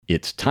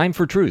It's Time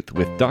for Truth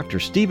with Dr.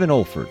 Stephen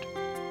Olford.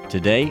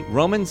 Today,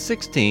 Romans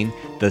 16,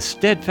 the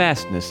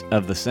steadfastness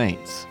of the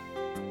saints.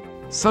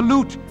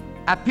 Salute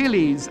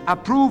Apelles,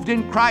 approved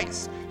in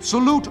Christ.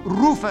 Salute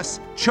Rufus,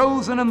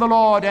 chosen in the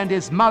Lord, and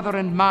his mother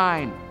and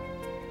mine.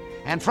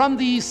 And from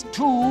these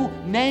two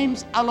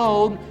names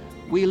alone,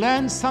 we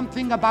learn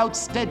something about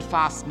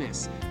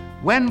steadfastness.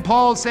 When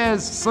Paul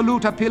says,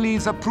 salute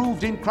Apelles,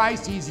 approved in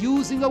Christ, he's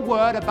using a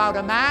word about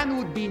a man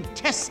who had been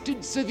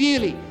tested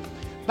severely,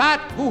 but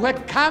who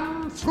had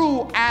come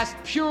through as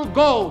pure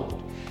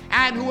gold,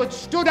 and who had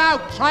stood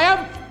out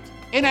triumphant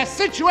in a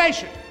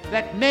situation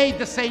that made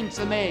the saints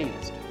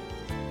amazed.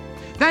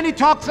 Then he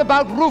talks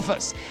about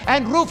Rufus,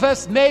 and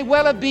Rufus may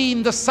well have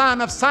been the son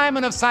of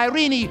Simon of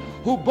Cyrene,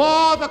 who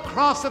bore the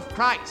cross of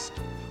Christ.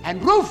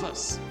 And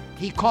Rufus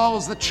he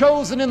calls the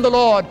chosen in the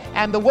Lord,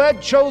 and the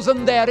word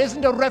chosen there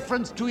isn't a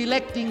reference to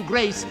electing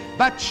grace,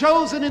 but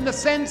chosen in the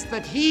sense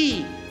that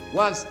he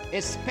was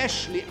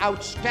especially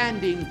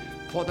outstanding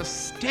for the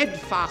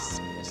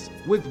steadfastness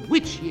with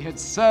which he had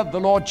served the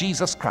Lord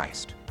Jesus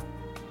Christ.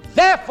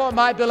 Therefore,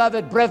 my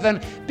beloved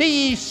brethren,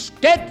 be ye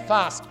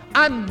steadfast,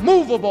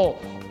 unmovable,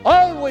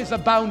 always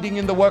abounding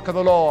in the work of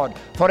the Lord,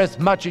 for as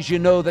much as you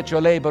know that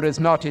your labor is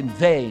not in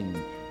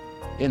vain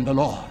in the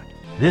Lord.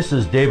 This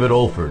is David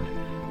Olford.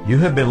 You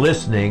have been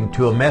listening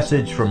to a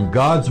message from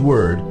God's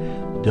Word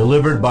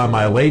delivered by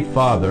my late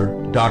father,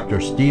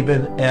 Dr.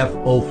 Stephen F.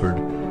 Olford,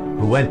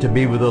 who went to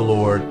be with the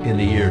Lord in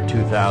the year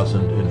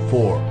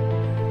 2004.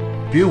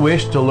 If you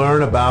wish to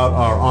learn about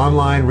our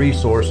online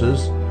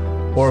resources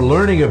or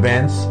learning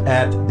events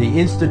at the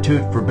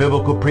Institute for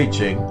Biblical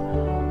Preaching,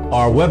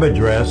 our web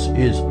address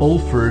is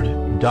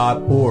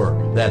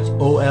olford.org. That's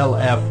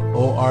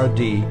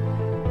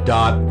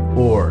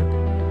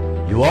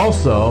olford.org. You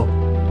also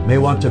may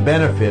want to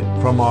benefit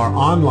from our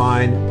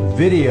online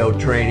video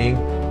training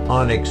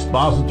on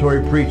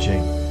expository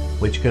preaching,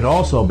 which can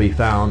also be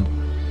found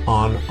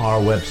on our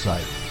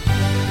website.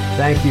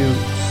 Thank you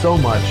so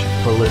much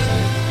for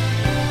listening.